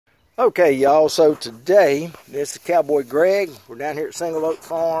Okay, y'all, so today, this is Cowboy Greg. We're down here at Single Oak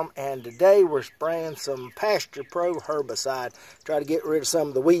Farm, and today we're spraying some Pasture Pro herbicide. Try to get rid of some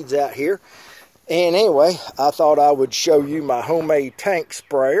of the weeds out here. And anyway, I thought I would show you my homemade tank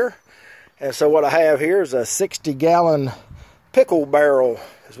sprayer. And so what I have here is a 60-gallon pickle barrel,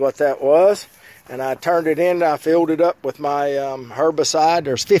 is what that was. And I turned it in, I filled it up with my herbicide.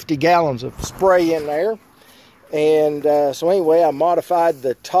 There's 50 gallons of spray in there. And so anyway, I modified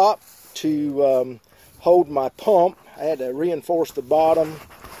the top to hold my pump. I had to reinforce the bottom.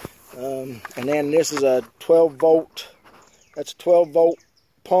 And then this is a 12 volt, that's a 12 volt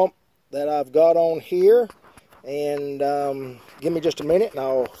pump that I've got on here. And give me just a minute and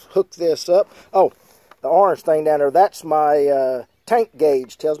I'll hook this up. Oh, the orange thing down there, that's my tank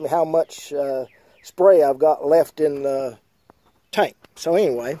gauge. Tells me how much spray I've got left in the tank. So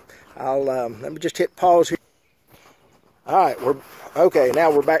anyway, I'll let me just hit pause here. Alright, okay,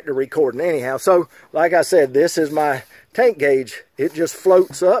 now we're back to recording anyhow. So, like I said, this is my tank gauge. It just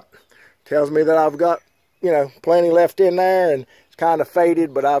floats up. Tells me that I've got, plenty left in there, and it's kind of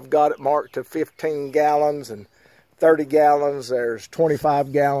faded, but I've got it marked to 15 gallons and 30 gallons. There's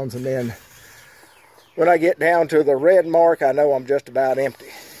 25 gallons, and then when I get down to the red mark, I know I'm just about empty.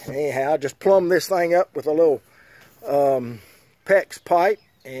 Anyhow, I just plumb this thing up with a little PEX pipe,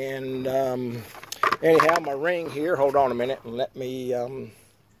 and anyhow, my ring here, hold on a minute and let me,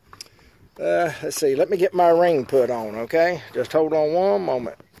 let's see, let me get my ring put on, okay? Just hold on one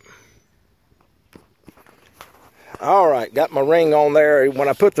moment. All right, got my ring on there. When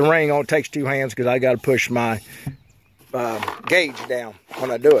I put the ring on, it takes two hands because I got to push my gauge down when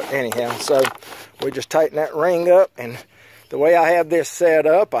I do it anyhow. So we just tighten that ring up, and the way I have this set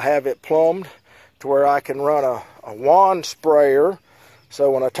up, I have it plumbed to where I can run a wand sprayer. So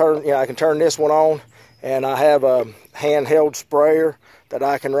when I turn, I can turn this one on, and I have a handheld sprayer that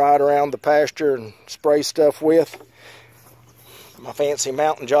I can ride around the pasture and spray stuff with. My fancy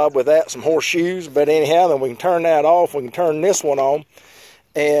mountain job with that, some horseshoes. But anyhow, then we can turn that off. We can turn this one on,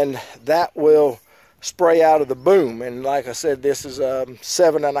 and that will spray out of the boom. And like I said, this is a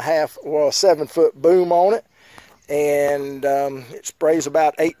 7-foot boom on it, and it sprays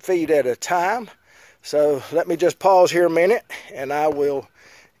about 8 feet at a time. So let me just pause here a minute, and I will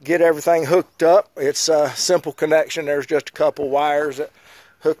get everything hooked up. It's a simple connection. There's just a couple wires that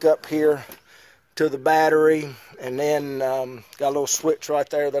hook up here to the battery, and then got a little switch right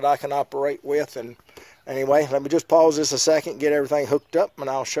there that I can operate with. And anyway, let me just pause this a second, get everything hooked up, and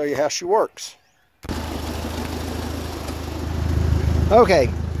I'll show you how she works. Okay,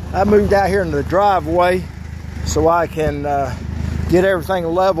 I moved out here into the driveway so I can get everything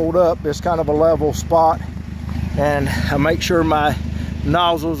leveled up. It's kind of a level spot, and I make sure my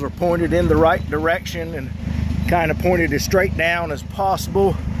nozzles are pointed in the right direction and kind of pointed as straight down as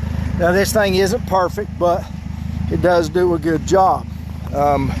possible. Now this thing isn't perfect, but it does do a good job.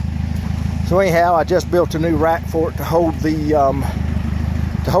 So anyhow, I just built a new rack for it to hold the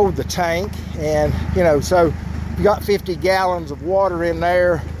tank, and so you got 50 gallons of water in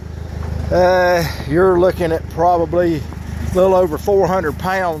there. You're looking at probably a little over 400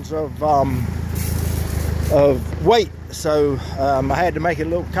 pounds of weight. So I had to make it a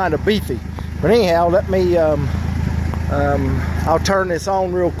little kind of beefy. But anyhow, let me, I'll turn this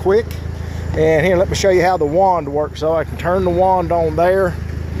on real quick. And here, let me show you how the wand works. So I can turn the wand on there.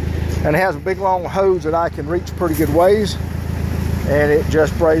 And it has a big long hose that I can reach pretty good ways. And it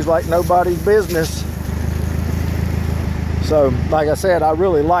just sprays like nobody's business. So like I said, I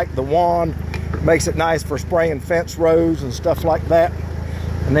really like the wand. It makes it nice for spraying fence rows and stuff like that.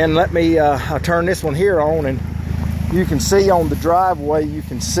 And then let me, I'll turn this one here on, and you can see on the driveway, you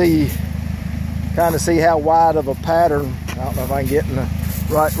can see, kind of see how wide of a pattern. I don't know if I can get in the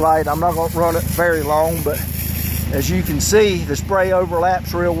right light. I'm not going to run it very long, but as you can see, the spray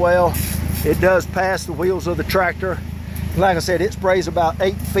overlaps real well. It does pass the wheels of the tractor. And like I said, it sprays about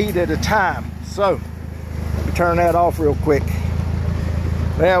 8 feet at a time. So, let me turn that off real quick.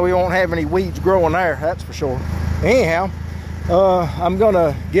 Well, we won't have any weeds growing there, that's for sure. Anyhow, I'm going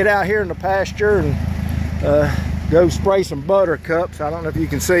to get out here in the pasture and go spray some buttercups. I don't know if you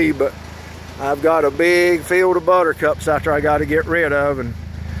can see, but I've got a big field of buttercups out there I got to get rid of, and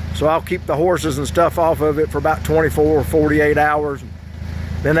so I'll keep the horses and stuff off of it for about 24 or 48 hours.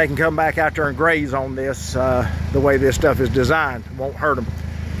 Then they can come back out there and graze on this the way this stuff is designed. It won't hurt them.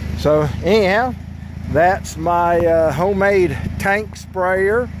 So anyhow, that's my homemade tank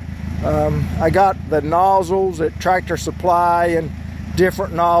sprayer. I got the nozzles at Tractor Supply, and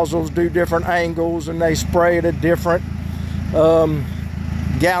different nozzles do different angles, and they spray at a different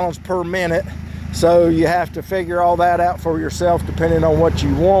gallons per minute. So you have to figure all that out for yourself depending on what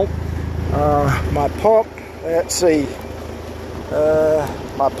you want. My pump, let's see,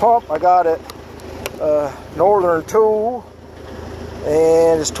 my pump I got at Northern Tool,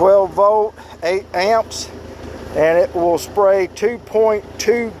 and it's 12 volt, 8 amps, and it will spray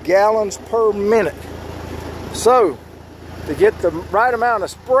 2.2 gallons per minute. So to get the right amount of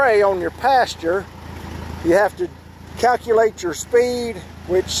spray on your pasture, you have to calculate your speed,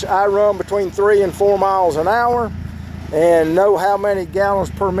 which I run between 3 and 4 miles an hour, and know how many gallons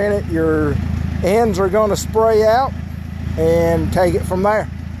per minute your ends are going to spray out, and take it from there.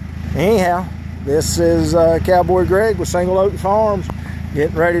 Anyhow, this is Cowboy Greg with Single Oak Farms,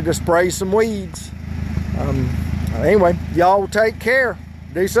 getting ready to spray some weeds. Anyway, y'all take care.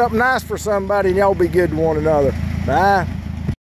 Do something nice for somebody, and y'all be good to one another. Bye.